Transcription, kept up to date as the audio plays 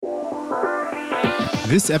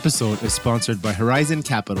This episode is sponsored by Horizon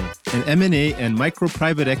Capital, an M&A and micro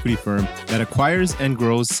private equity firm that acquires and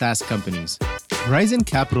grows SaaS companies. Horizon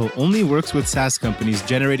Capital only works with SaaS companies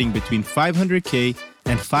generating between $500K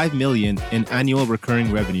and $5 million in annual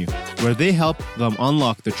recurring revenue, where they help them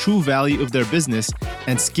unlock the true value of their business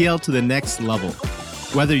and scale to the next level.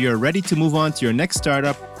 Whether you're ready to move on to your next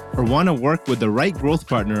startup or want to work with the right growth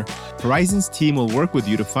partner, Horizon's team will work with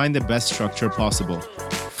you to find the best structure possible.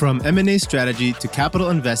 From M&A strategy to capital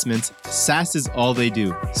investments, SaaS is all they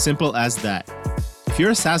do. Simple as that. If you're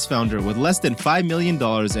a SaaS founder with less than $5 million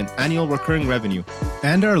in annual recurring revenue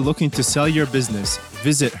and are looking to sell your business,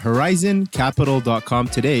 visit horizoncapital.com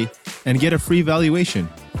today and get a free valuation.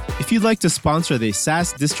 If you'd like to sponsor the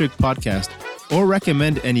SaaS District podcast or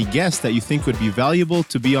recommend any guest that you think would be valuable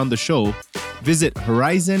to be on the show, visit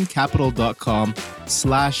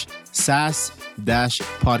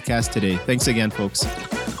horizoncapital.com/SaaS-podcast today. Thanks again, folks.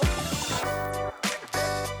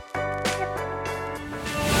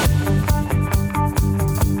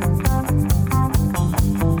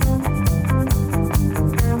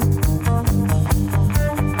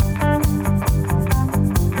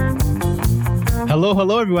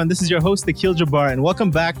 Hello, everyone. This is your host, Akhil Jabbar, and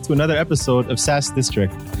welcome back to another episode of SaaS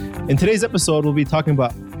District. In today's episode, we'll be talking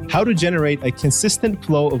about how to generate a consistent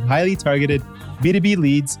flow of highly targeted B2B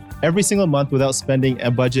leads every single month without spending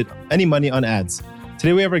any money on ads.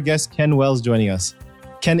 Today, we have our guest, Ken Wells, joining us.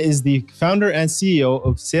 Ken is the founder and CEO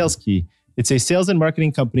of SalesKey. It's a sales and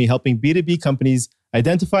marketing company helping B2B companies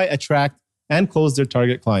identify, attract, and close their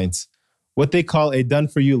target clients, what they call a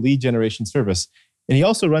done-for-you lead generation service. And he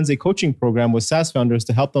also runs a coaching program with SaaS founders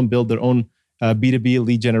to help them build their own B2B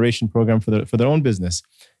lead generation program for their own business.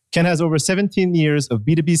 Ken has over 17 years of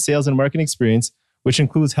B2B sales and marketing experience, which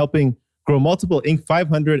includes helping grow multiple Inc.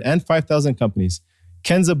 500 and 5,000 companies.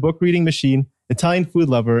 Ken's a book reading machine, Italian food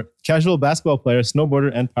lover, casual basketball player,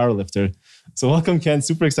 snowboarder, and powerlifter. So welcome, Ken.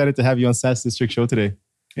 Super excited to have you on SaaS District Show today.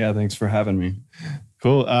 Yeah, thanks for having me.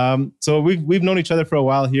 Cool. So we've known each other for a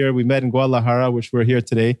while here. We met in Guadalajara, which we're here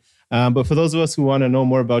today. But for those of us who want to know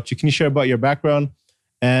more about you, can you share about your background?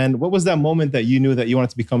 And what was that moment that you knew that you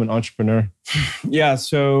wanted to become an entrepreneur? Yeah,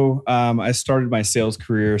 so I started my sales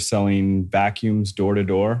career selling vacuums door to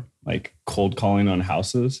door, like cold calling on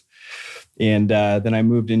houses. And then I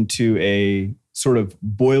moved into a sort of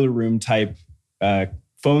boiler room type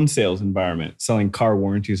phone sales environment, selling car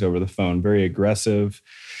warranties over the phone. Very aggressive,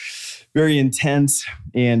 very intense.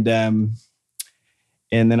 And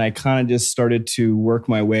then I kind of just started to work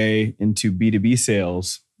my way into B2B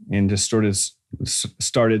sales and just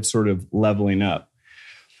started sort of leveling up.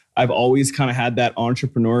 I've always kind of had that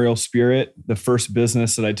entrepreneurial spirit. The first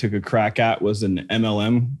business that I took a crack at was an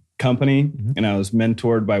MLM company. And I was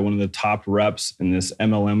mentored by one of the top reps in this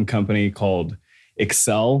MLM company called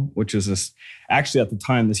Excel, which is actually at the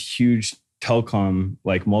time, this huge telecom,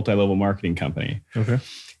 like multi-level marketing company. Okay.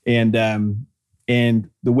 And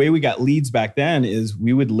the way we got leads back then is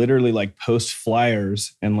we would literally like post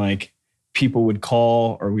flyers and like people would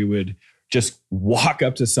call, or we would just walk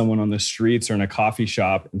up to someone on the streets or in a coffee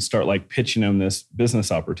shop and start like pitching them this business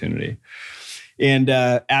opportunity. And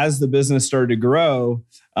as the business started to grow,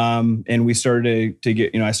 and we started to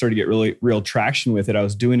get, I started to get really real traction with it. I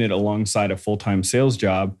was doing it alongside a full-time sales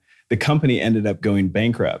job. The company ended up going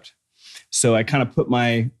bankrupt. So I kind of put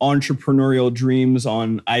my entrepreneurial dreams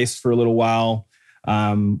on ice for a little while.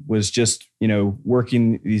 Was just,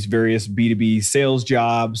 working these various B2B sales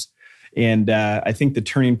jobs. And I think the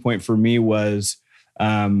turning point for me was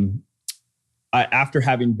after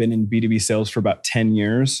having been in B2B sales for about 10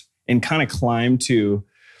 years and kind of climbed to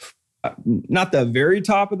not the very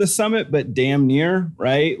top of the summit, but damn near,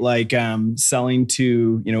 right? Like selling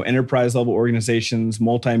to, enterprise level organizations,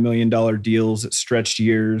 multi-million-dollar deals that stretched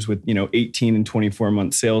years with, 18 and 24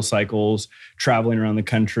 month sales cycles, traveling around the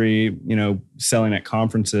country, selling at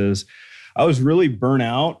conferences. I was really burnt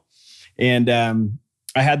out. And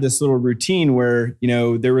I had this little routine where,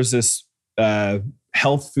 there was this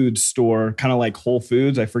health food store, kind of like Whole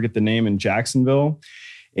Foods, I forget the name, in Jacksonville.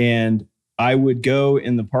 And I would go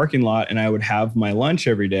in the parking lot and I would have my lunch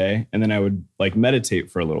every day. And then I would like meditate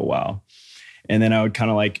for a little while. And then I would kind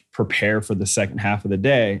of like prepare for the second half of the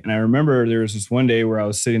day. And I remember there was this one day where I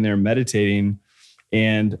was sitting there meditating,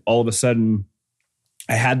 and all of a sudden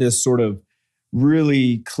I had this sort of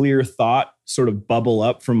really clear thought sort of bubble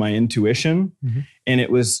up from my intuition. And it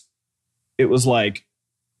was like,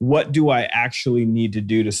 what do I actually need to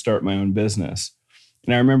do to start my own business?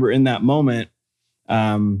 And I remember in that moment,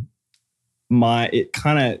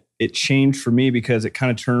 it changed for me because it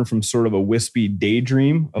kind of turned from sort of a wispy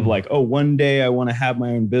daydream of like, oh, one day I want to have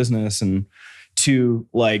my own business, and to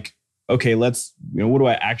like, okay, what do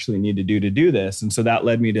I actually need to do this? And so that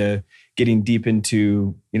led me to getting deep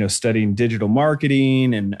into, studying digital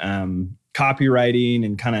marketing and copywriting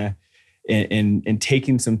and kind of and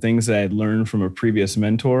taking some things that I had learned from a previous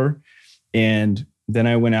mentor. And then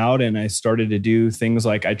I went out and I started to do things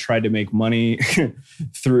like I tried to make money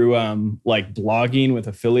through like blogging with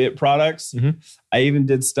affiliate products. Mm-hmm. I even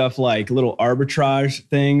did stuff like little arbitrage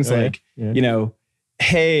things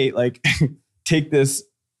hey, like take this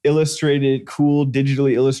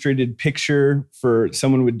digitally illustrated picture for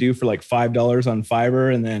someone would do for like $5 on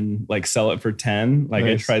Fiverr and then like sell it for 10. Like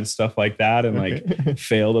nice. I tried stuff like that and like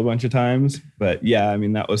failed a bunch of times. But yeah, I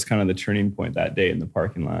mean, that was kind of the turning point that day in the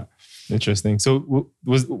parking lot. Interesting. So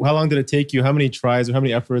how long did it take you? How many tries or how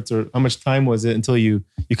many efforts or how much time was it until you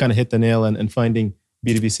kind of hit the nail and finding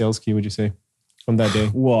B2B Sales Key, would you say, from that day?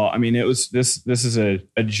 Well, I mean, it was this is a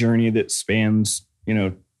journey that spans,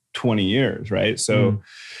 20 years, right? So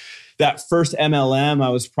that first MLM, I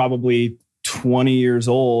was probably 20 years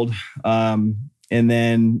old. And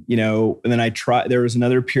then I tried, there was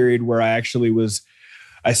another period where my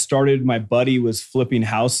buddy was flipping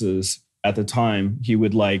houses at the time. He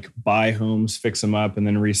would like buy homes, fix them up, and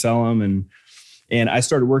then resell them. And I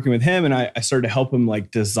started working with him and I started to help him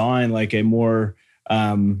like design like a more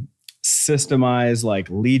systemized like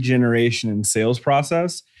lead generation and sales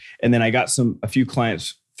process. And then I got a few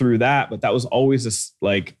clients through that, but that was always this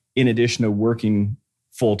like in addition to working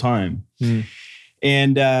full time.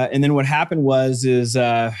 And then what happened was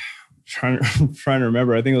trying to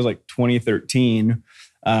remember, I think it was like 2013.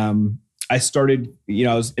 I started,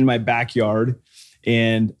 I was in my backyard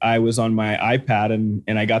and I was on my iPad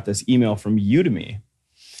and I got this email from Udemy.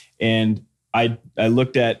 And I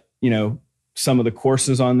looked at, some of the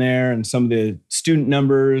courses on there and some of the student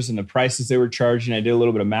numbers and the prices they were charging. I did a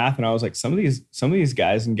little bit of math and I was like, some of these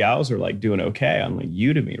guys and gals are like doing okay on like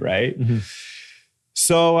Udemy, right? Mm-hmm.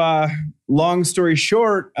 So long story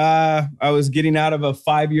short, I was getting out of a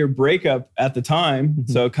 5-year breakup at the time.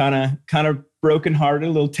 Mm-hmm. So kind of brokenhearted,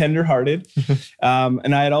 a little tenderhearted.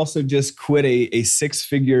 And I had also just quit a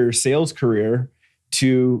 6-figure sales career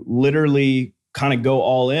to literally kind of go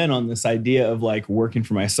all in on this idea of like working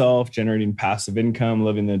for myself, generating passive income,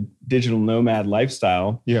 living the digital nomad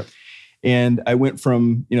lifestyle. Yeah. And I went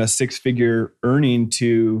from, 6-figure earning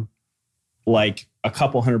to like a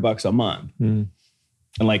couple $100 a month.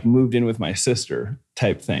 And like moved in with my sister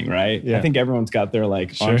type thing, right? Yeah. I think everyone's got their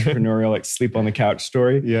like entrepreneurial, like sleep on the couch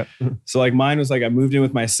story. Yeah. So like mine was like, I moved in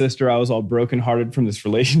with my sister. I was all brokenhearted from this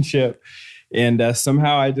relationship. And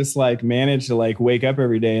somehow I just like managed to like wake up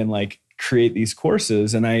every day and like create these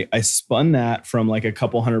courses. And I spun that from like a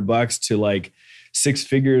couple $100 to like 6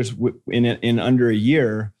 figures in under a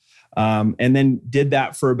year. And then did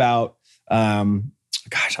that for about,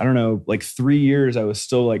 I don't know, like 3 years. I was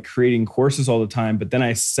still like creating courses all the time, but then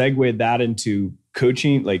I segued that into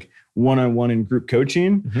coaching, like one-on-one and group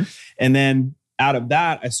coaching. Mm-hmm. And then out of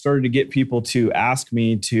that, I started to get people to ask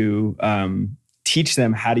me to teach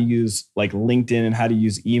them how to use like LinkedIn and how to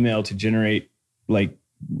use email to generate like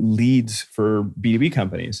leads for B2B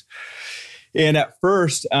companies. And at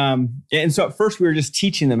first, at first we were just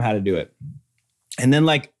teaching them how to do it. And then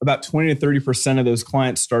like about 20 to 30% of those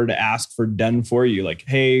clients started to ask for done for you. Like,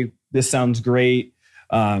 hey, this sounds great.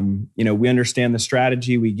 We understand the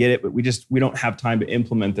strategy, we get it, but we don't have time to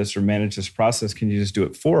implement this or manage this process. Can you just do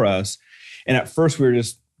it for us? And at first we were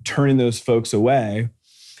just turning those folks away.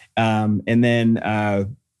 And then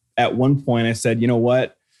at one point I said, you know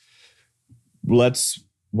what,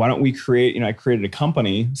 why don't we create, I created a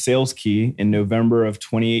company, Sales Key, in November of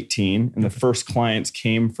 2018. And the first clients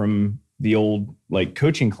came from the old like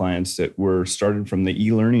coaching clients that were started from the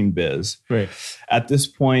e-learning biz. Right. At this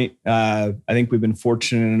point, I think we've been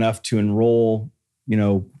fortunate enough to enroll,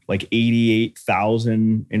 like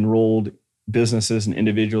 88,000 enrolled businesses and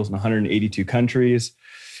individuals in 182 countries.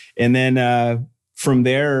 And then from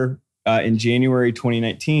there, in January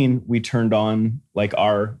 2019, we turned on like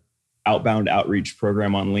our outbound outreach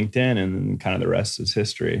program on LinkedIn, and then kind of the rest is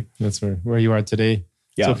history. That's where you are today.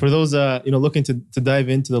 Yeah. So for those looking to dive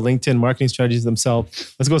into the LinkedIn marketing strategies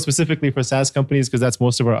themselves, let's go specifically for SaaS companies because that's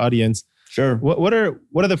most of our audience. Sure. What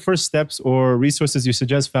are the first steps or resources you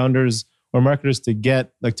suggest founders or marketers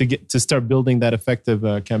to start building that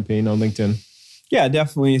effective campaign on LinkedIn? Yeah,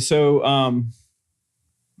 definitely. So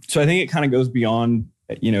I think it kind of goes beyond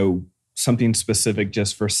something specific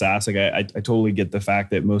just for SaaS. Like I totally get the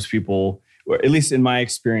fact that most people, or at least in my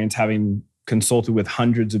experience, having consulted with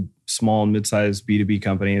hundreds of small and mid-sized B2B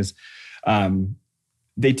companies,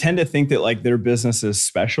 they tend to think that like their business is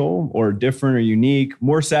special or different or unique,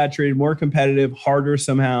 more saturated, more competitive, harder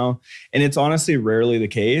somehow. And it's honestly rarely the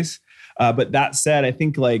case. But that said, I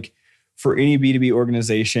think like for any B2B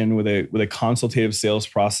organization with a consultative sales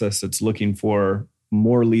process that's looking for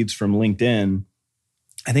more leads from LinkedIn,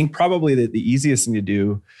 I think probably the easiest thing to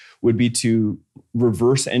do would be to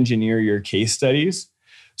reverse engineer your case studies.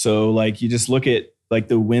 So like you just look at like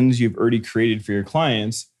the wins you've already created for your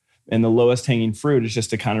clients, and the lowest hanging fruit is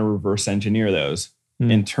just to kind of reverse engineer those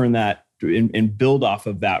and turn that and build off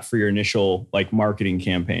of that for your initial like marketing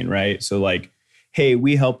campaign, right? So like, hey,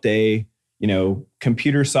 we helped a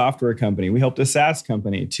computer software company, we helped a SaaS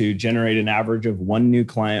company to generate an average of 1 new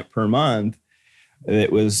client per month.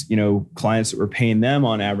 It was, clients that were paying them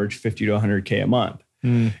on average 50 to 100K a month.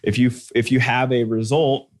 If you have a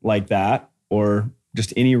result like that, or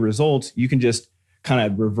just any results, you can just kind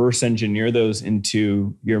of reverse engineer those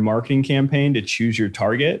into your marketing campaign to choose your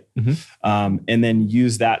target, and then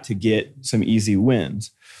use that to get some easy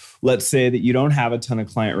wins. Let's say that you don't have a ton of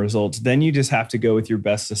client results, then you just have to go with your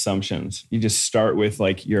best assumptions. You just start with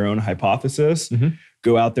like your own hypothesis,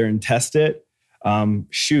 go out there and test it. You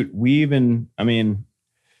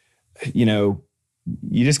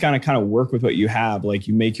just kind of work with what you have. Like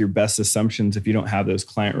you make your best assumptions if you don't have those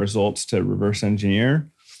client results to reverse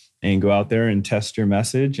engineer, and go out there and test your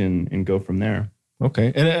message and go from there.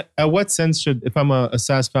 Okay. And at what sense if I'm a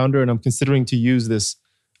SaaS founder and I'm considering to use this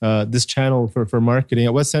channel for marketing,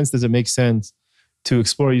 at what sense does it make sense to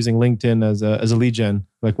explore using LinkedIn as a lead gen?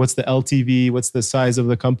 Like what's the LTV? What's the size of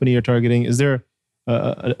the company you're targeting? Is there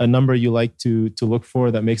a number you like to look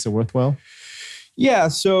for that makes it worthwhile? Yeah.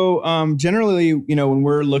 So generally, when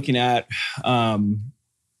we're looking at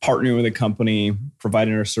partnering with a company,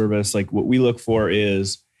 providing our service, like what we look for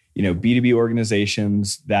is, B2B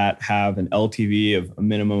organizations that have an LTV of a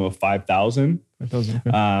minimum of 5,000, okay.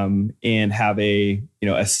 And have a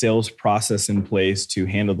sales process in place to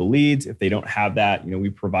handle the leads. If they don't have that, we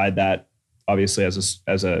provide that obviously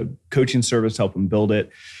as a coaching service to help them build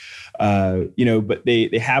it. But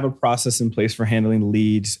they have a process in place for handling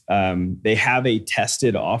leads. They have a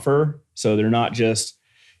tested offer. So they're not just,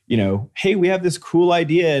 hey, we have this cool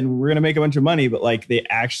idea and we're going to make a bunch of money, but like they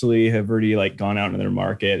actually have already like gone out into their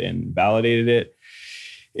market and validated it.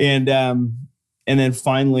 And then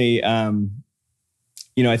finally, I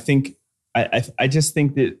think, I just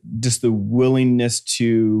think that just the willingness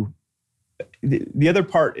to, the other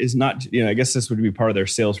part is not, I guess this would be part of their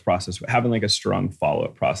sales process, but having like a strong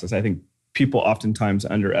follow-up process. I think people oftentimes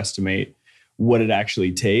underestimate what it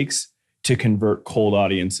actually takes to convert cold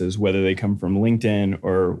audiences, whether they come from LinkedIn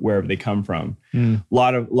or wherever they come from. A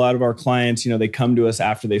lot of our clients, they come to us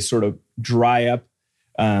after they sort of dry up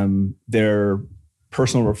their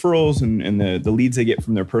personal referrals and the leads they get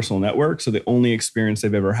from their personal network. So the only experience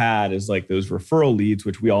they've ever had is like those referral leads,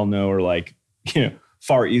 which we all know are like,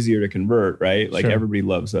 far easier to convert, right? Like everybody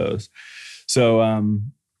loves those. So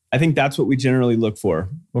I think that's what we generally look for.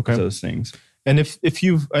 Okay. Those things. And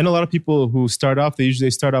I know a lot of people who start off, they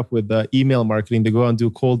usually start off with email marketing. They go out and do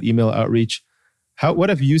cold email outreach. What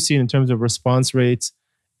have you seen in terms of response rates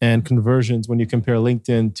and conversions when you compare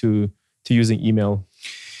LinkedIn to using email?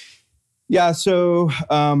 Yeah, so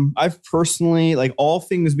I've personally, like all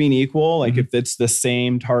things being equal, like if it's the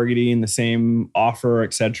same targeting, the same offer,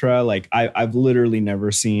 et cetera, like I've literally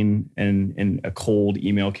never seen in a cold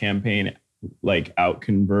email campaign like out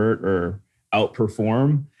convert or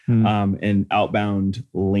outperform an outbound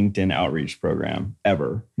LinkedIn outreach program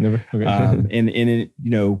ever. Never. Okay.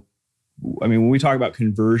 When we talk about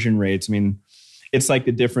conversion rates, it's like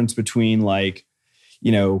the difference between like,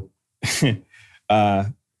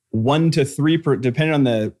 1 to 3 depending on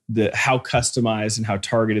the how customized and how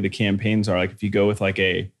targeted the campaigns are. Like if you go with like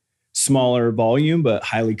a smaller volume but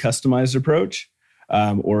highly customized approach,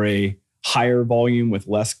 or a higher volume with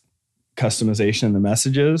less customization in the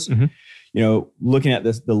messages, looking at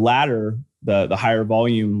the latter, the higher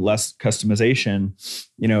volume, less customization,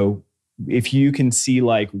 if you can see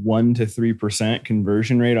like 1 to 3%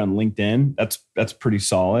 conversion rate on LinkedIn, that's pretty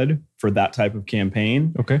solid for that type of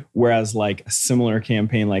campaign. Okay. Whereas like a similar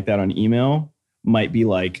campaign like that on email might be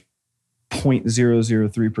like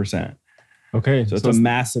 0.003%. Okay. So it's a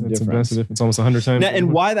massive difference. It's almost 100 times. Now,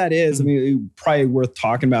 and why that is, probably worth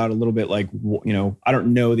talking about a little bit. Like, I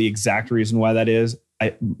don't know the exact reason why that is.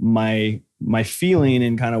 My feeling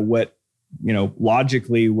and kind of what,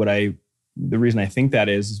 logically the reason I think that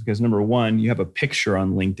is because number one, you have a picture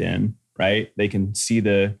on LinkedIn, right? They can see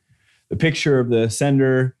the picture of the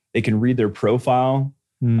sender. They can read their profile,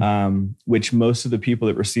 which most of the people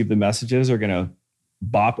that receive the messages are going to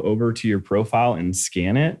bop over to your profile and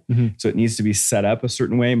scan it. So it needs to be set up a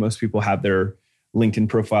certain way. Most people have their LinkedIn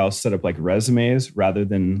profiles set up like resumes rather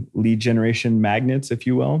than lead generation magnets, if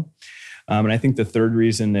you will. And I think the third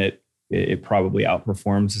reason that it probably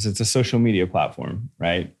outperforms is it's a social media platform,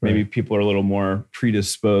 right? Maybe people are a little more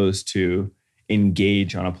predisposed to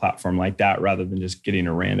engage on a platform like that rather than just getting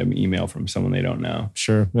a random email from someone they don't know.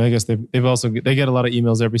 Sure. I guess they get a lot of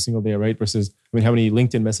emails every single day, right? Versus, how many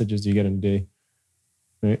LinkedIn messages do you get in a day?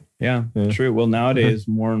 Right? Yeah. True. Well, nowadays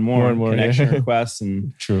more and more connection requests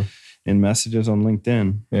and true and messages on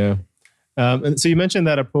LinkedIn. Yeah. And so you mentioned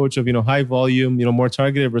that approach of, high volume, more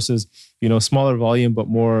targeted versus, smaller volume, but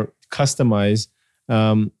more customized.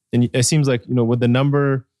 And it seems like, with the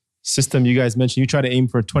number system you guys mentioned, you try to aim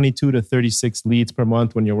for 22 to 36 leads per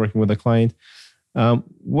month when you're working with a client.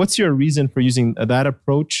 What's your reason for using that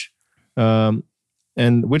approach? And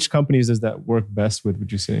which companies does that work best with,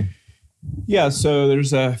 would you say? Yeah, so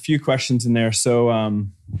there's a few questions in there. So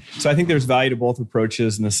I think there's value to both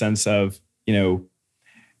approaches in the sense of,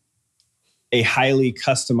 a highly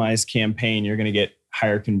customized campaign, you're going to get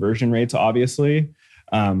higher conversion rates, obviously,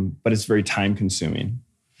 but it's very time consuming.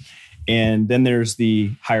 And then there's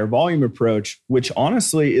the higher volume approach, which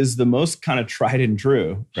honestly is the most kind of tried and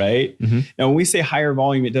true, right? Mm-hmm. Now, when we say higher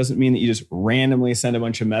volume, it doesn't mean that you just randomly send a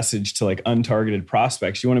bunch of message to like untargeted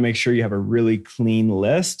prospects. You want to make sure you have a really clean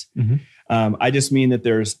list. Mm-hmm. I just mean that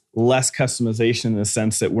there's less customization in the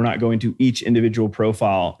sense that we're not going to each individual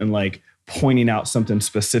profile and like pointing out something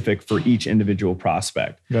specific for each individual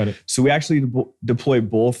prospect. Got it. So we actually deploy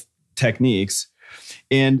both techniques.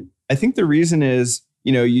 And I think the reason is,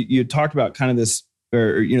 you talked about kind of this,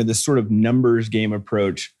 or, this sort of numbers game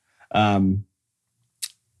approach.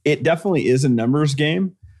 It definitely is a numbers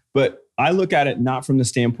game, but I look at it not from the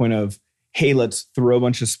standpoint of, hey, let's throw a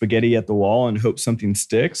bunch of spaghetti at the wall and hope something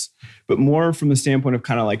sticks, but more from the standpoint of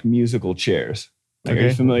kind of like musical chairs. Like, okay. Are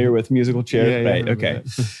you familiar with musical chairs? Yeah, right. Okay.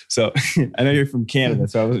 So I know you're from Canada,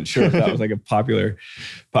 so I wasn't sure if that was like a popular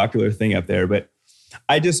thing up there. But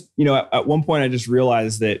I just, at one point I just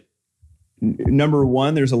realized that number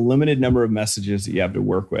one, there's a limited number of messages that you have to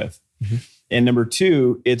work with. Mm-hmm. And number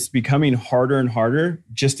two, it's becoming harder and harder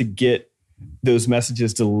just to get those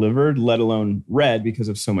messages delivered, let alone read, because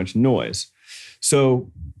of so much noise.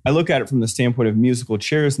 So I look at it from the standpoint of musical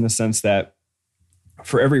chairs in the sense that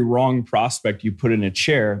for every wrong prospect you put in a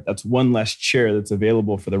chair, that's one less chair that's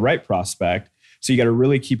available for the right prospect. So you got to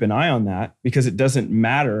really keep an eye on that, because it doesn't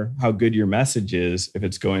matter how good your message is if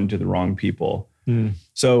it's going to the wrong people. Mm.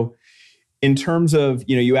 So in terms of,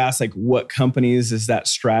 you asked like what companies is that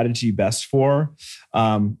strategy best for?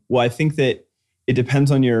 Well, I think that it depends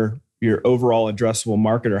on your overall addressable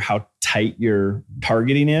market or how tight your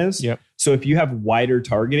targeting is. Yep. So if you have wider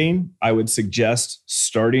targeting, I would suggest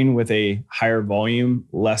starting with a higher volume,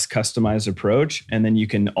 less customized approach. And then you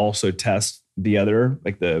can also test the other,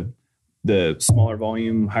 like the smaller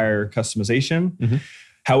volume, higher customization. Mm-hmm.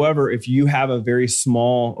 However, if you have a very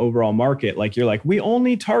small overall market, like you're like, we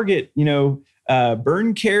only target,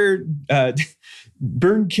 burn care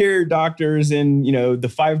doctors in,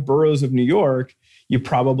 the 5 boroughs of New York, you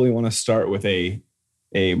probably want to start with a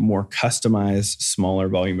more customized, smaller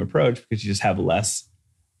volume approach, because you just have less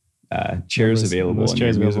chairs available in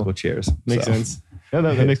your musical chairs. Makes sense. Yeah,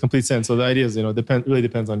 that makes complete sense. So the idea is, really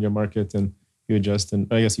depends on your market, and you adjust, and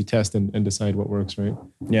I guess you test and decide what works, right?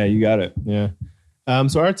 Yeah, you got it. Yeah.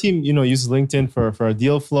 So our team, uses LinkedIn for our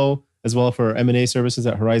deal flow as well for M&A services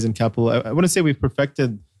at Horizon Capital. I wouldn't say we've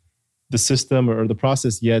perfected the system or the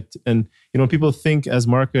process yet. And, when people think as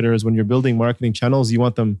marketers, when you're building marketing channels, you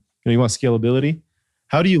want them, you want scalability.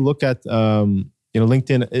 How do you look at,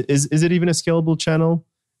 LinkedIn? Is it even a scalable channel?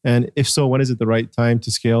 And if so, when is it the right time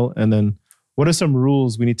to scale? And then what are some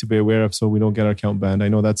rules we need to be aware of so we don't get our account banned? I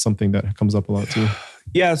know that's something that comes up a lot too.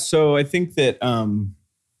 Yeah. So I think that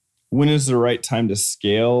when is the right time to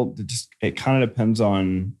scale? It kind of depends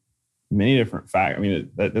on many different factors. I mean,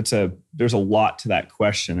 there's a lot to that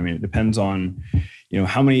question. I mean, it depends on,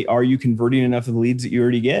 how many are you converting enough of the leads that you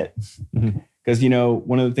already get? Mm-hmm. Because,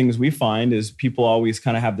 one of the things we find is people always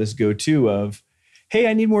kind of have this go-to of, hey,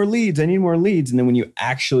 I need more leads. And then when you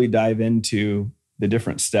actually dive into the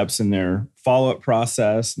different steps in their follow-up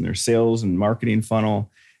process and their sales and marketing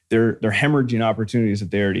funnel, they're hemorrhaging opportunities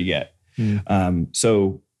that they already get. Mm.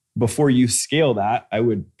 So before you scale that, I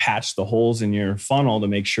would patch the holes in your funnel to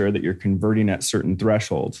make sure that you're converting at certain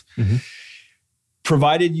thresholds. Mm-hmm.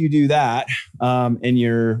 Provided you do that, and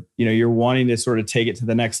you're wanting to sort of take it to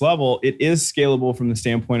the next level, it is scalable from the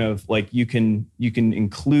standpoint of like you can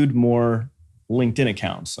include more LinkedIn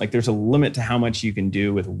accounts. Like there's a limit to how much you can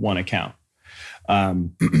do with one account.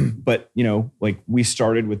 But like we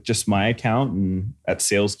started with just my account, and at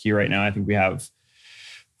SalesKey right now, I think we have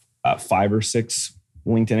 5 or 6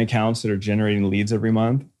 LinkedIn accounts that are generating leads every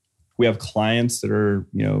month. We have clients that are,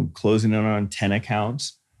 closing in on 10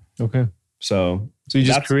 accounts. Okay. So you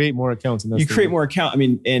just create more accounts. And you create more accounts. I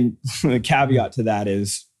mean, and the caveat to that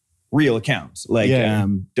is real accounts. Like,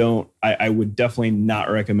 I would definitely not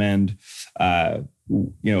recommend,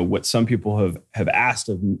 what some people have asked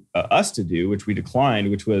of us to do, which we declined,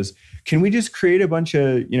 which was, can we just create a bunch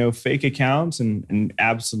of, fake accounts? And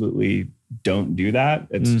absolutely don't do that.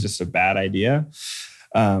 It's just a bad idea.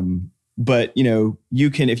 But, you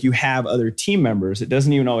can, if you have other team members, it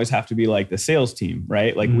doesn't even always have to be like the sales team,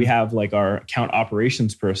 right? Like we have like our account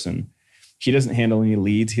operations person. He doesn't handle any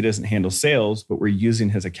leads. He doesn't handle sales, but we're using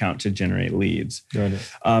his account to generate leads. Got it.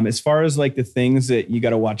 As far as like the things that you got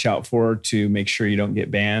to watch out for to make sure you don't get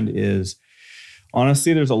banned is,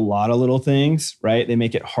 honestly, there's a lot of little things, right? They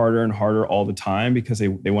make it harder and harder all the time because they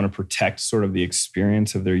want to protect sort of the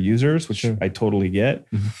experience of their users, which I totally get.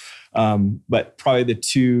 But probably the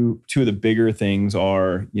two of the bigger things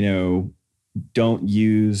are, don't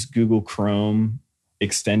use Google Chrome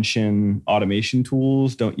extension automation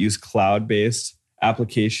tools. Don't use cloud-based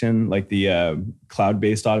application like the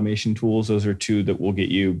cloud-based automation tools. Those are two that will get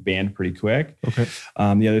you banned pretty quick. Okay.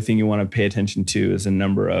 The other thing you want to pay attention to is the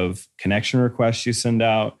number of connection requests you send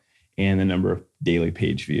out and the number of daily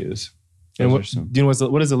page views. And what is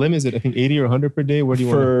the limit? Is it, I think, 80 or 100 per day? Where do you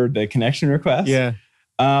for the connection requests? Yeah.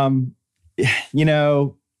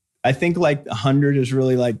 I think like 100 is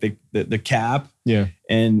really like the cap. Yeah.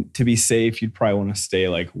 And to be safe, you'd probably want to stay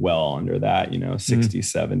like well under that, 60,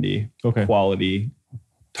 70 quality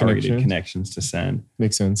targeted connections to send.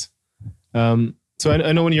 Makes sense. So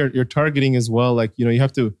I know when you're targeting as well, like, you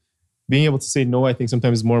have to, being able to say no, I think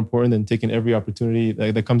sometimes is more important than taking every opportunity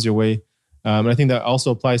that comes your way. And I think that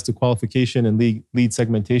also applies to qualification and lead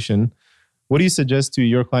segmentation. What do you suggest to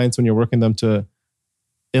your clients when you're working them to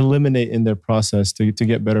eliminate in their process to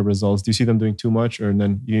get better results? Do you see them doing too much, or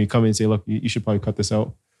then you come in and say, look, you should probably cut this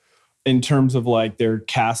out? In terms of like they're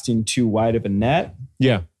casting too wide of a net?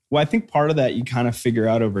 Yeah. Well, I think part of that you kind of figure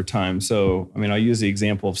out over time. So, I mean, I'll use the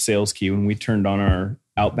example of SalesKey. When we turned on our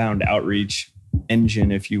outbound outreach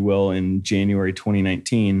engine, if you will, in January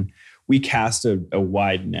 2019, we cast a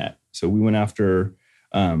wide net. So we went after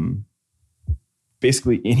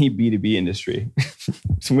basically any B2B industry.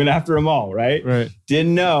 So we went after them all, right? Right.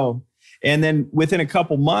 Didn't know. And then within a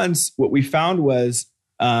couple months, what we found was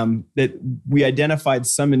that we identified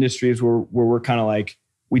some industries where we're kind of like,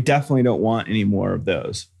 we definitely don't want any more of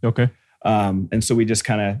those. Okay. And so we just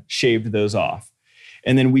kind of shaved those off.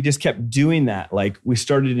 And then we just kept doing that. Like we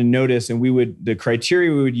started to notice, and the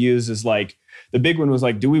criteria we would use is like, the big one was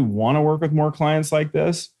like, do we want to work with more clients like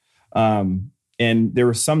this? And there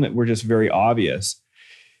were some that were just very obvious.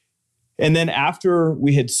 And then after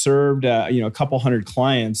we had served, a couple hundred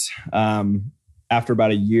clients, after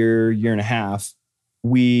about a year and a half,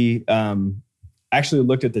 we actually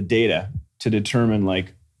looked at the data to determine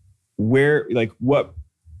like what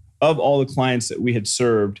of all the clients that we had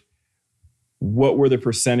served, what were the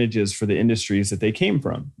percentages for the industries that they came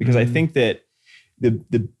from? Because I think that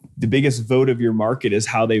the biggest vote of your market is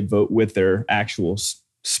how they vote with their actual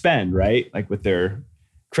spend, right? Like with their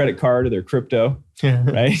credit card or their crypto,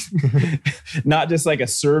 right? Not just like a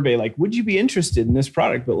survey, like, would you be interested in this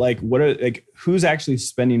product? But like, who's actually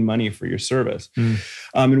spending money for your service?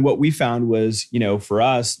 And what we found was, for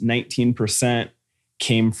us, 19%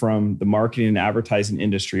 came from the marketing and advertising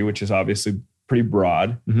industry, which is obviously pretty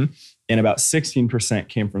broad. And about 16%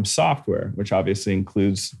 came from software, which obviously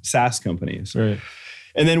includes SaaS companies. Right.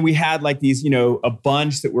 And then we had like these, a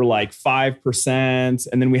bunch that were like 5%.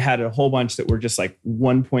 And then we had a whole bunch that were just like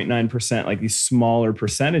 1.9%, like these smaller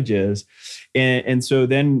percentages. And so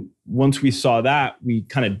then once we saw that, we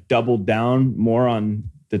kind of doubled down more on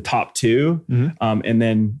the top two. And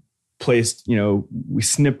then placed, we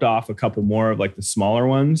snipped off a couple more of like the smaller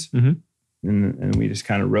ones. And we just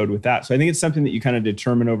kind of rode with that. So I think it's something that you kind of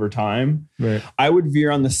determine over time. Right. I would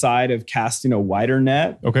veer on the side of casting a wider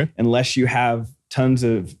net. Okay. Unless you have tons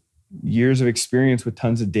of years of experience with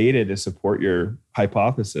tons of data to support your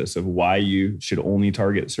hypothesis of why you should only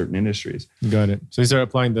target certain industries. Got it. So you start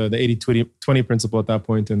applying the 80-20 principle at that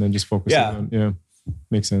point and then just focus on,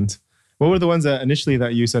 makes sense. What were the ones that initially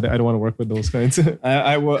that you said, I don't want to work with those kinds?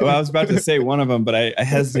 I was about to say one of them, but I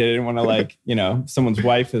hesitated. I didn't want to someone's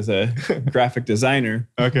wife is a graphic designer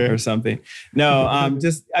or something. No,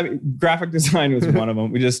 graphic design was one of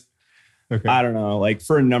them. We just, I don't know, like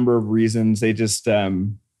for a number of reasons, they just,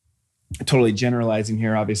 totally generalizing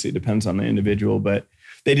here. Obviously it depends on the individual, but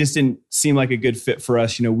they just didn't seem like a good fit for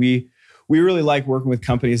us. We we really like working with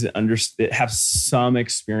companies that have some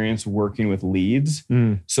experience working with leads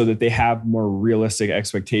so that they have more realistic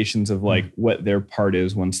expectations of like what their part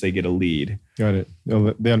is once they get a lead. Got it.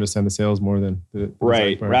 They understand the sales more than the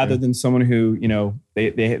right. part, rather than someone who,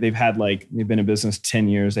 they've had like, they've been in business 10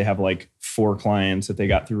 years. They have like 4 clients that they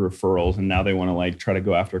got through referrals. And now they want to like try to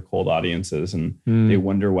go after cold audiences. And they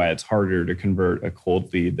wonder why it's harder to convert a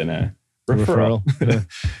cold lead than a referral. Yeah.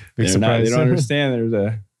 Big surprise. They don't understand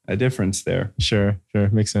there's a difference there. Sure.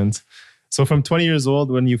 Makes sense. So from 20 years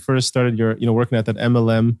old, when you first started your, working at that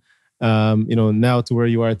MLM, now to where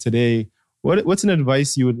you are today, what's an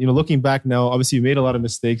advice you would, looking back now, obviously you made a lot of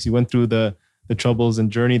mistakes. You went through the troubles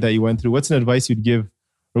and journey that you went through. What's an advice you'd give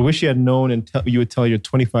or wish you had known and you would tell your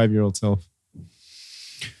 25-year-old self?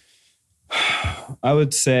 I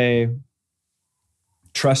would say,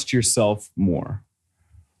 trust yourself more.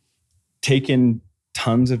 Take in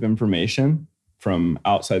tons of information from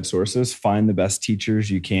outside sources, find the best teachers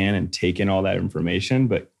you can and take in all that information,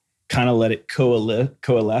 but kind of let it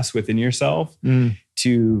coalesce within yourself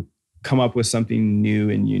to come up with something new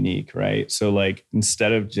and unique, right? So like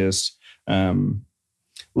instead of just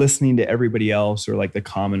listening to everybody else or like the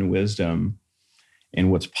common wisdom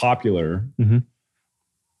and what's popular,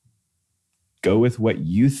 go with what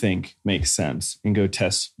you think makes sense and go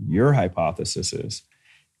test your hypotheses.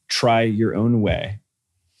 Try your own way.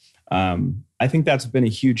 I think that's been a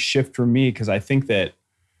huge shift for me because I think that,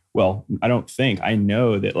 I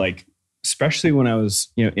know that like, especially when I was,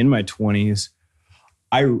 in my 20s,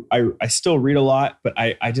 I still read a lot, but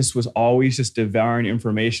I just was always just devouring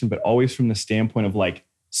information, but always from the standpoint of like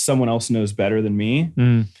someone else knows better than me.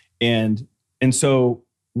 And so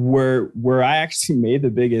where I actually made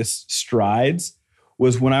the biggest strides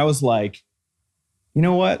was when I was like, you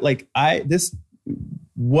know what? Like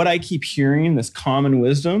what I keep hearing, this common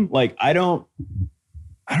wisdom, like I don't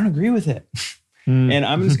agree with it. And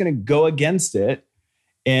I'm just going to go against it.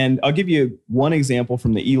 And I'll give you one example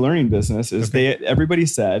from the e-learning business is everybody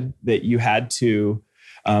said that you had to,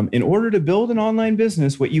 in order to build an online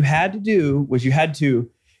business, what you had to do was you had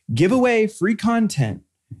to give away free content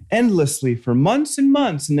endlessly for months and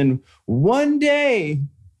months. And then one day,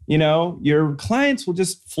 your clients will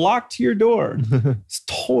just flock to your door. It's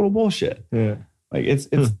total bullshit. Yeah. Like it's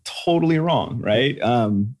totally wrong, right?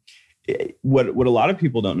 What a lot of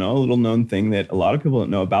people don't know, a little known thing that a lot of people don't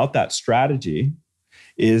know about that strategy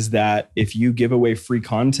is that if you give away free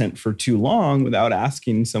content for too long without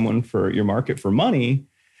asking someone for your market for money,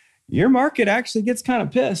 your market actually gets kind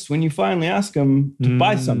of pissed when you finally ask them to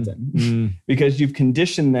buy something because you've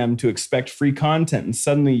conditioned them to expect free content and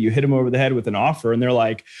suddenly you hit them over the head with an offer and they're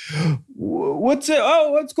like, what's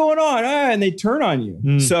going on? And they turn on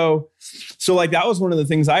you. So like that was one of the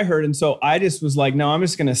things I heard. And so I just was like, no, I'm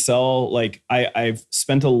just going to sell. Like I've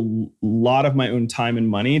spent a lot of my own time and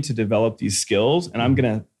money to develop these skills and I'm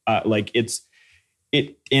going to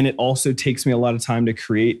it also takes me a lot of time to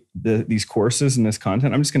create these courses and this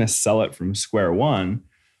content. I'm just going to sell it from square one.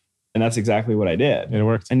 And that's exactly what I did. It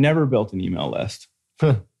worked. I never built an email list.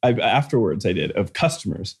 Afterwards I did of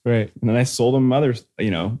customers. Right. And then I sold them other,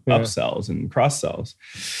 upsells and cross sells.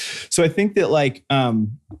 So I think that like,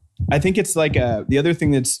 I think it's like the other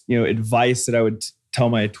thing that's, advice that I would tell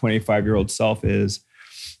my 25-year-old self is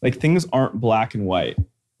like, things aren't black and white,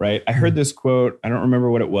 right? I heard this quote. I don't remember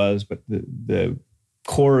what it was, but the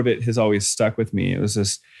core of it has always stuck with me. It was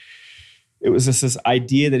this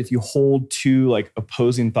idea that if you hold two like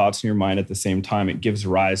opposing thoughts in your mind at the same time, it gives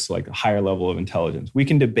rise to like a higher level of intelligence. We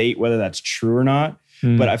can debate whether that's true or not,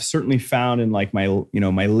 but I've certainly found in like my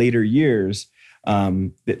later years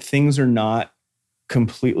that things are not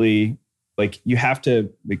completely like you have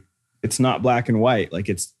to like it's not black and white. Like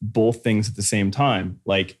it's both things at the same time.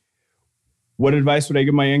 Like what advice would I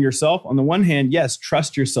give my younger self? On the one hand, yes,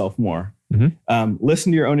 trust yourself more.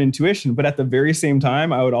 Listen to your own intuition. But at the very same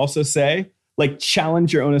time, I would also say, like,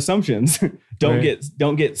 challenge your own assumptions. Don't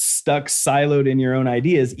get stuck siloed in your own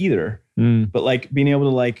ideas either. But like being able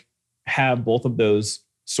to like have both of those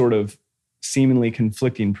sort of seemingly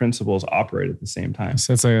conflicting principles operate at the same time.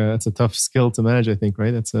 So that's a tough skill to manage, I think,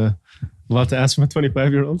 right? That's a lot to ask from a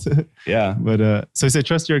 25-year-old. Yeah. But so you say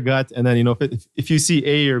trust your gut, and then if you see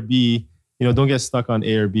A or B, don't get stuck on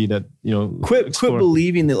A or B. That quit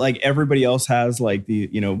believing that like everybody else has like the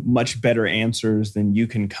much better answers than you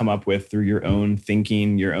can come up with through your own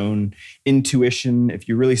thinking, your own intuition. If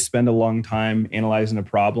you really spend a long time analyzing a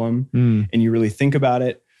problem and you really think about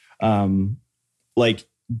it, like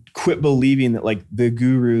quit believing that like the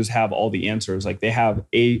gurus have all the answers. Like they have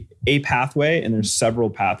a pathway, and there's several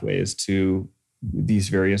pathways to these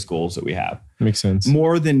various goals that we have. Makes sense.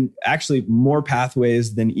 More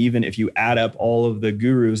pathways than even if you add up all of the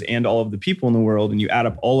gurus and all of the people in the world and you add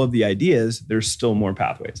up all of the ideas, there's still more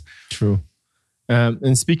pathways. True.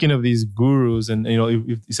 And speaking of these gurus, and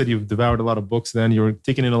you said you've devoured a lot of books, then you're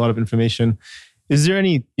taking in a lot of information. Is there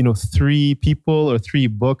any, 3 people or 3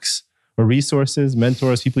 books or resources,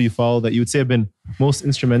 mentors, people you follow that you would say have been most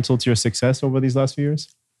instrumental to your success over these last few years?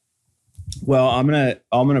 Well, I'm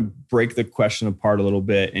gonna break the question apart a little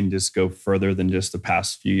bit and just go further than just the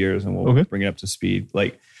past few years, and we'll bring it up to speed.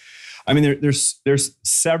 There's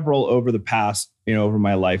several over the past, over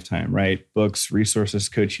my lifetime, right? Books, resources,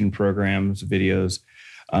 coaching programs, videos.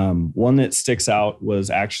 One that sticks out was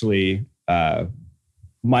actually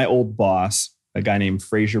my old boss, a guy named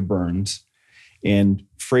Fraser Burns, and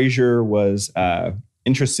Fraser was.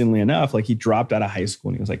 Interestingly enough, he dropped out of high school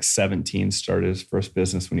when he was 17, started his first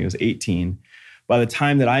business when he was 18. By the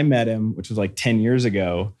time that I met him, which was 10 years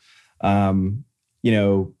ago, the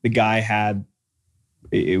guy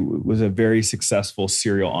was a very successful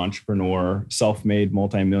serial entrepreneur, self-made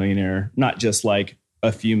multimillionaire, not just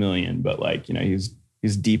a few million, but he's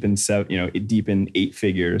deep in deep in 8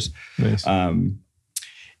 figures. Nice.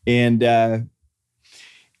 And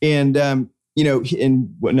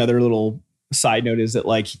another little side note is that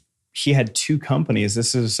he had 2 companies.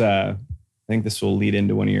 This is I think this will lead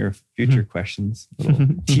into one of your future questions.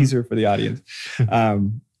 Little teaser for the audience.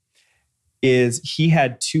 Is he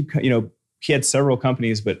had 2? He had several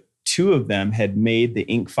companies, but 2 of them had made the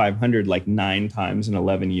Inc. 500 9 times in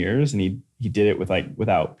 11 years, and he did it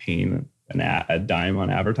without paying a dime on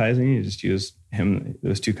advertising. He just used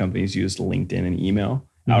those 2 companies used LinkedIn and email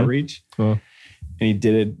outreach, and he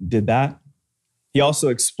did that. He also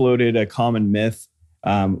exploded a common myth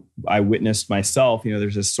I witnessed myself.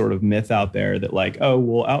 There's this sort of myth out there that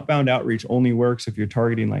outbound outreach only works if you're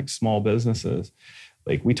targeting small businesses.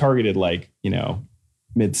 We targeted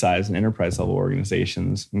mid-sized and enterprise level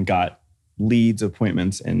organizations and got leads,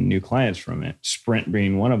 appointments, and new clients from it. Sprint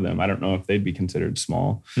being one of them. I don't know if they'd be considered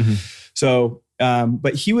small. So,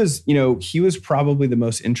 but he was probably the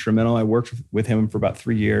most instrumental. I worked with him for about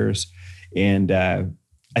 3 years, and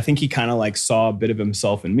I think he kind of saw a bit of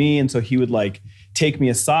himself in me. And so he would take me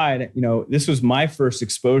aside. This was my first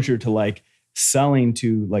exposure to selling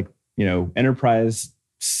to enterprise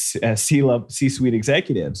C-suite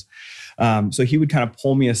executives. So he would kind of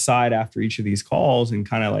pull me aside after each of these calls and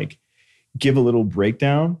kind of give a little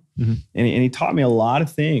breakdown. And he taught me a lot of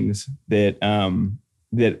things that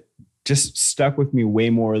just stuck with me way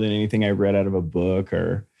more than anything I read out of a book.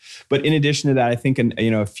 But in addition to that, I think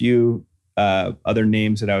a few other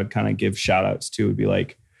names that I would kind of give shout outs to would be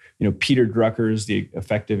Peter Drucker's The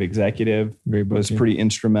Effective Executive was pretty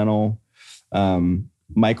instrumental.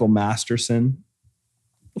 Michael Masterson,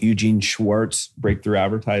 Eugene Schwartz, Breakthrough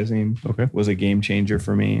Advertising was a game changer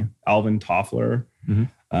for me. Alvin Toffler.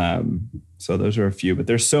 So those are a few, but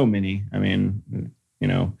there's so many. I mean,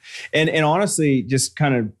 and honestly, just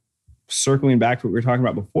kind of circling back to what we were talking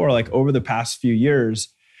about before, over the past few years,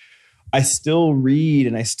 I still read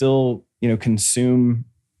and I still,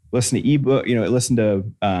 listen to ebook, listen to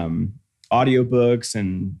audiobooks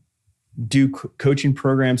and do coaching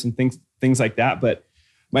programs and things like that. But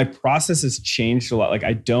my process has changed a lot.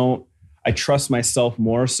 I trust myself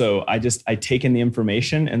more. So I take in the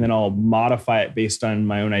information and then I'll modify it based on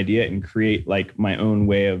my own idea and create my own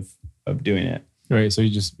way of doing it. Right. So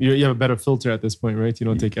you have a better filter at this point, right? You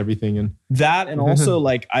don't take everything in. That, and also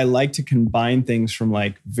I like to combine things from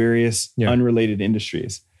various unrelated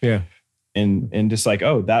industries. Yeah. And just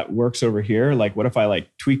that works over here. What if I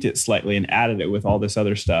tweaked it slightly and added it with all this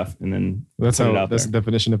other stuff and then that's the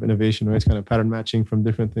definition of innovation, right? It's kind of pattern matching from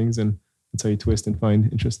different things, and that's how you twist and find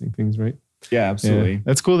interesting things, right? Yeah, absolutely. Yeah.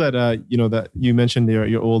 That's cool that that you mentioned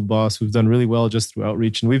your old boss who's done really well just through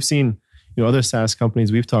outreach, and we've seen other SaaS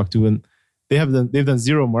companies we've talked to, and they've done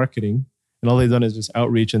zero marketing, and all they've done is just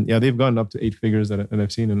outreach, and they've gotten up to 8 figures that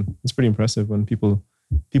I've seen, and it's pretty impressive when people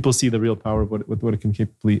see the real power of what it can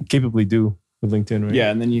capably do with LinkedIn, right? Yeah,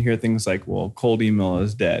 and then you hear things cold email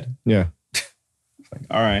is dead. Yeah.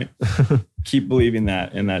 All right, keep believing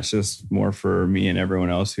that. And that's just more for me and everyone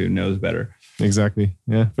else who knows better. Exactly.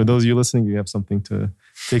 Yeah. For those of you listening, you have something to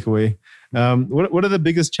take away. What are the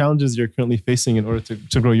biggest challenges you're currently facing in order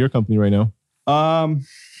to grow your company right now?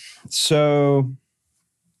 So,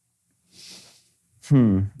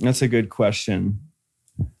 that's a good question.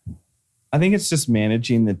 I think it's just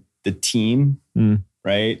managing the team,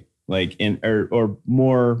 right? Or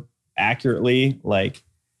more accurately,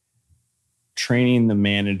 training the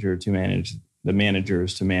manager to manage the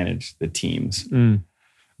managers to manage the teams.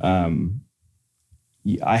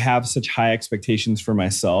 I have such high expectations for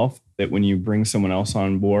myself that when you bring someone else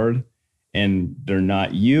on board and they're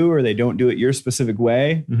not you, or they don't do it your specific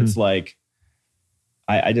way, it's like,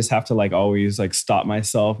 I just have to like always like stop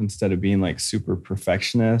myself instead of being like super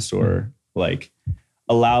perfectionist, or like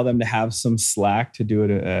allow them to have some slack to do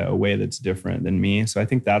it a way that's different than me. So I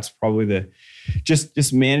think that's probably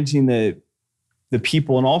just managing the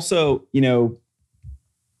people. And also, you know,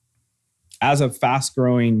 as a fast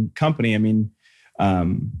growing company, I mean,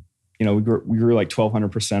 you know, we grew like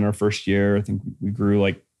 1,200% our first year. I think we grew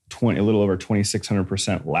like a little over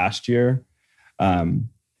 2,600% last year.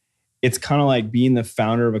 It's kind of like being the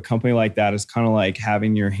founder of a company like that is kind of like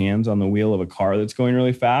having your hands on the wheel of a car that's going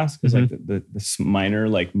really fast, because like the minor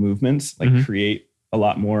like movements like create a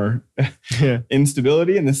lot more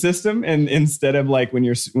instability in the system. And instead of like when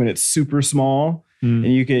it's super small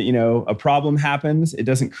and you can, you know, a problem happens, it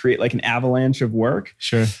doesn't create like an avalanche of work.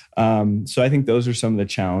 Sure. So I think those are some of the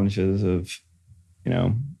challenges of, you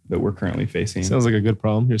know, that we're currently facing. Sounds like a good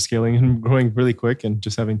problem. You're scaling and growing really quick and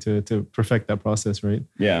just having to perfect that process, right?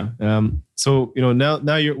 Yeah. So, you know,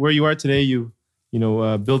 now you're where you are today. You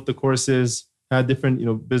built the courses, had different, you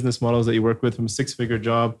know, business models that you work with, from a 6-figure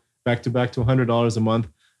job back to $100 a month.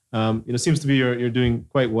 You know, seems to be you're doing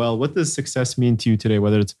quite well. What does success mean to you today?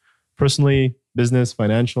 Whether it's personally, business,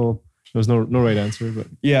 financial? There's no right answer, but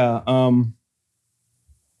yeah,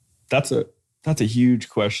 that's a huge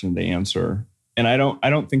question to answer. And I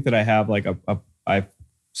don't think that I have like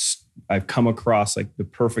I've come across like the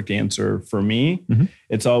perfect answer for me.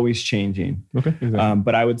 It's always changing. Okay. Exactly.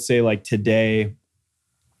 But I would say like today,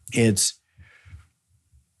 it's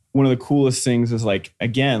one of the coolest things is like,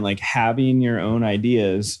 again, like having your own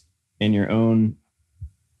ideas and your own,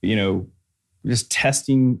 you know, just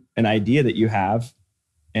testing an idea that you have.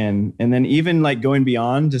 And then even like going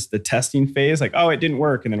beyond just the testing phase, like, oh, it didn't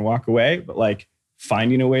work, and then walk away, but like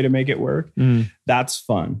finding a way to make it work. That's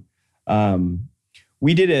fun.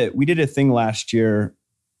 We did a thing last year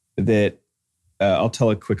that I'll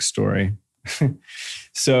tell a quick story.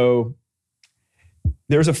 So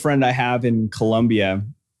there's a friend I have in Colombia.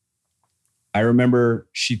 I remember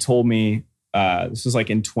she told me, this was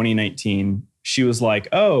like in 2019, she was like,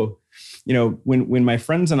 oh, you know, when my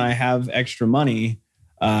friends and I have extra money,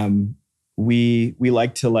 we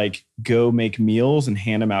like to like go make meals and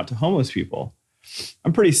hand them out to homeless people.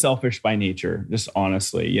 I'm pretty selfish by nature, just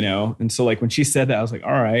honestly, you know? And so like when she said that, I was like,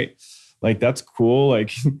 all right, like, that's cool.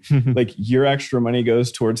 Like, like your extra money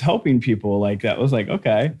goes towards helping people. Like that was like,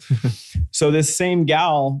 okay. So this same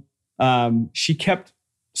gal, she kept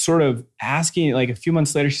sort of asking, like a few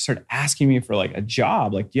months later, she started asking me for like a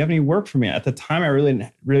job. Like, do you have any work for me? At the time, I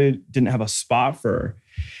really didn't have a spot for her.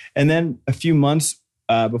 And then a few months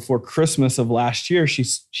before Christmas of last year,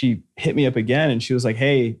 she hit me up again, and she was like,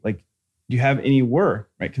 hey, like, do you have any work?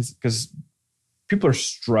 Right. Because people are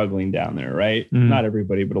struggling down there, right? Not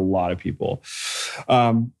everybody, but a lot of people.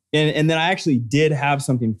 And then I actually did have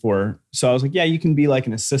something for her. So I was like, yeah, you can be like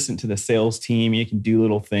an assistant to the sales team. You can do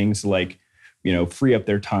little things to like, you know, free up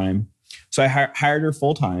their time. So I hired her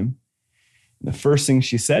full time. The first thing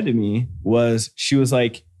she said to me was, she was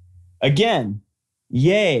like, again,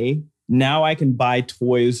 yay, now I can buy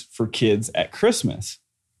toys for kids at Christmas.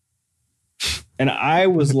 And I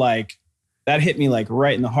was like, that hit me like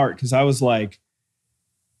right in the heart, because I was like,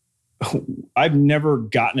 I've never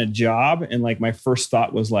gotten a job. And like my first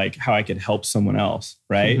thought was like how I could help someone else.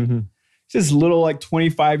 Right. This little like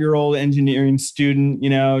 25-year-old engineering student, you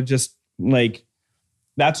know, just like,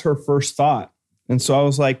 that's her first thought. And so I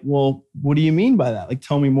was like, well, what do you mean by that? Like,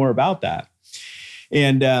 tell me more about that.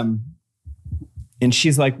 And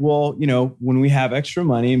she's like, well, you know, when we have extra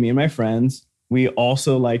money, me and my friends, we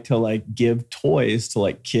also like to like give toys to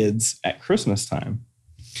like kids at Christmas time.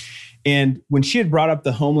 And when she had brought up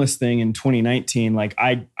the homeless thing in 2019, like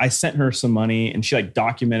I sent her some money, and she like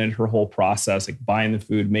documented her whole process, like buying the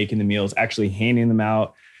food, making the meals, actually handing them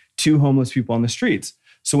out to homeless people on the streets.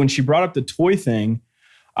 So when she brought up the toy thing,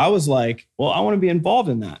 I was like, well, I want to be involved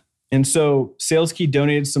in that. And so SalesKey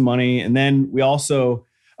donated some money. And then we also,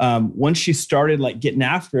 once she started like getting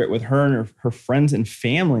after it with her and her friends and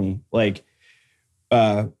family, like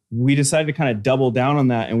we decided to kind of double down on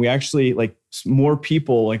that. And we actually like more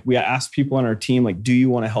people, like we asked people on our team, like, do you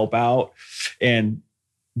want to help out? And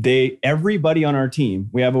everybody on our team,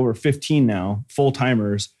 we have over 15 now,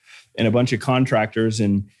 full-timers and a bunch of contractors.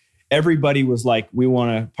 And everybody was like, we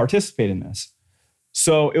want to participate in this.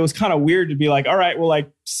 So it was kind of weird to be like, all right, well, like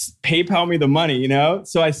PayPal me the money, you know?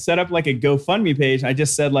 So I set up like a GoFundMe page. And I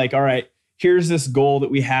just said like, all right, here's this goal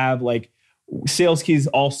that we have. Like SalesKey is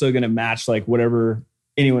also going to match like whatever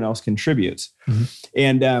anyone else contributes.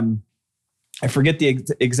 And I forget the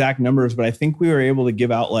exact numbers, but I think we were able to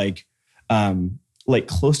give out like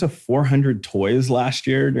close to 400 toys last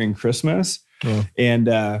year during Christmas, and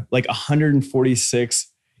like 146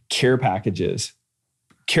 care packages.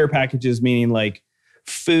 Care packages meaning like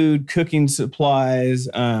food, cooking supplies,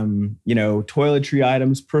 toiletry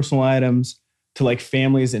items, personal items to like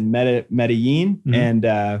families in Medellin and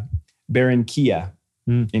Barranquilla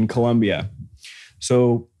in Colombia.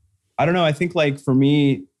 So I don't know. I think like for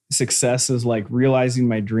me, success is like realizing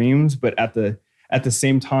my dreams, but at the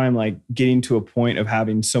same time, like getting to a point of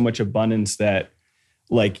having so much abundance that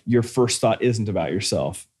like your first thought isn't about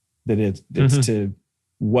yourself, that it's to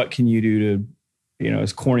what can you do to,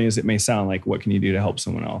 as corny as it may sound, like what can you do to help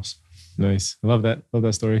someone else? Nice. I love that. Love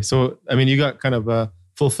that story. So, I mean, you got kind of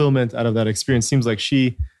fulfillment out of that experience. Seems like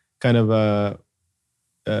she kind of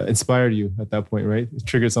inspired you at that point, right? It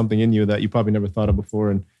triggered something in you that you probably never thought of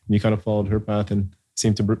before, and you kind of followed her path and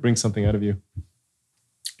seemed to bring something out of you.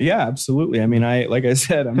 Yeah, absolutely. I mean, like I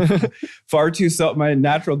said, I'm my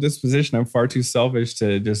natural disposition, I'm far too selfish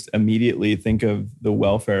to just immediately think of the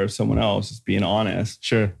welfare of someone else, just being honest.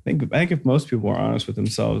 Sure. I think if most people are honest with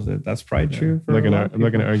themselves, that's probably true. I'm not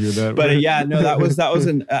going to argue with that. But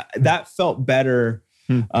that felt better.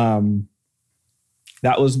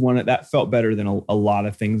 That felt better than a lot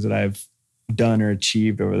of things that I've done or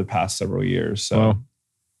achieved over the past several years. So,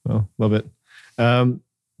 well, love it.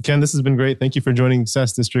 Ken, this has been great. Thank you for joining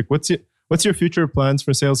SaaS District. What's your future plans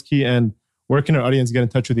for SalesKey, and where can our audience get in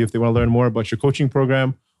touch with you if they want to learn more about your coaching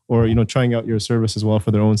program or trying out your service as well for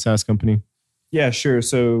their own SaaS company? Yeah, sure.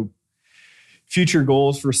 So future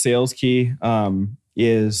goals for SalesKey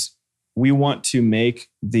is we want to make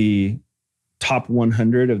the top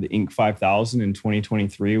 100 of the Inc. 5000 in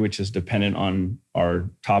 2023, which is dependent on our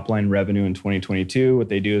top line revenue in 2022. What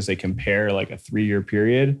they do is they compare like a 3-year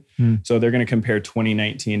period. So they're going to compare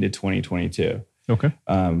 2019 to 2022. Okay.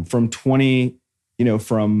 From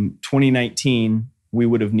 2019, we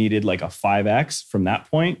would have needed like a 5x from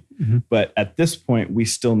that point. But at this point, we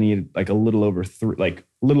still need like a little over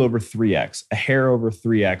 3x, a hair over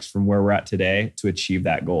 3x from where we're at today to achieve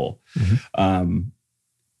that goal.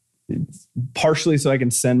 Partially so I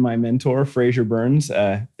can send my mentor, Fraser Burns,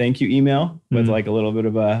 a thank you email with like a little bit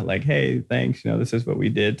of a like, hey, thanks, this is what we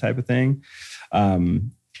did type of thing.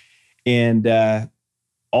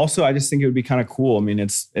 Also, I just think it would be kind of cool. I mean,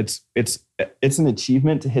 it's an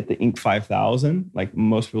achievement to hit the Inc. 5000. Like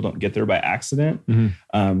most people don't get there by accident.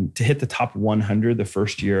 To hit the top 100 the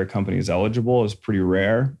first year a company is eligible is pretty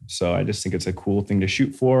rare. So I just think it's a cool thing to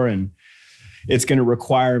shoot for, and it's going to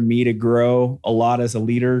require me to grow a lot as a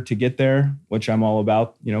leader to get there, which I'm all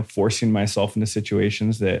about, forcing myself into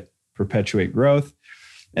situations that perpetuate growth.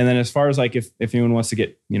 And then as far as like, if anyone wants to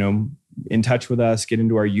get, in touch with us, get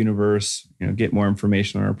into our universe, get more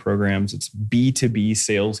information on our programs, it's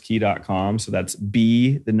b2bsaleskey.com. So that's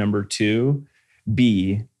B, the number 2,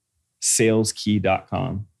 B,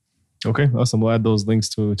 saleskey.com. Okay, awesome. We'll add those links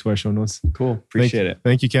to our show notes. Cool. Appreciate it.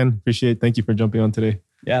 Thank you, Ken. Thank you for jumping on today.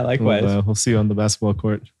 Yeah, likewise. We'll see you on the basketball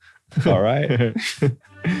court. All right.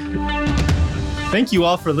 Thank you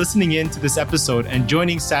all for listening in to this episode and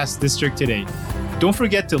joining SaaS District today. Don't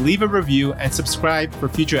forget to leave a review and subscribe for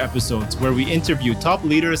future episodes where we interview top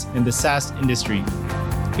leaders in the SaaS industry.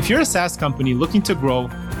 If you're a SaaS company looking to grow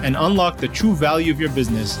and unlock the true value of your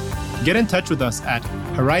business, get in touch with us at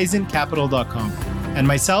horizoncapital.com. And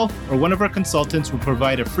myself or one of our consultants will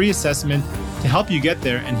provide a free assessment to help you get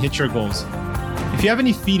there and hit your goals. If you have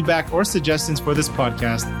any feedback or suggestions for this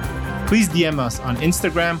podcast, please DM us on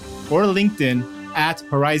Instagram or LinkedIn at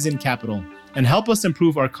Horizon Capital and help us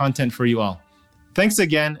improve our content for you all. Thanks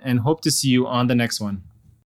again, and hope to see you on the next one.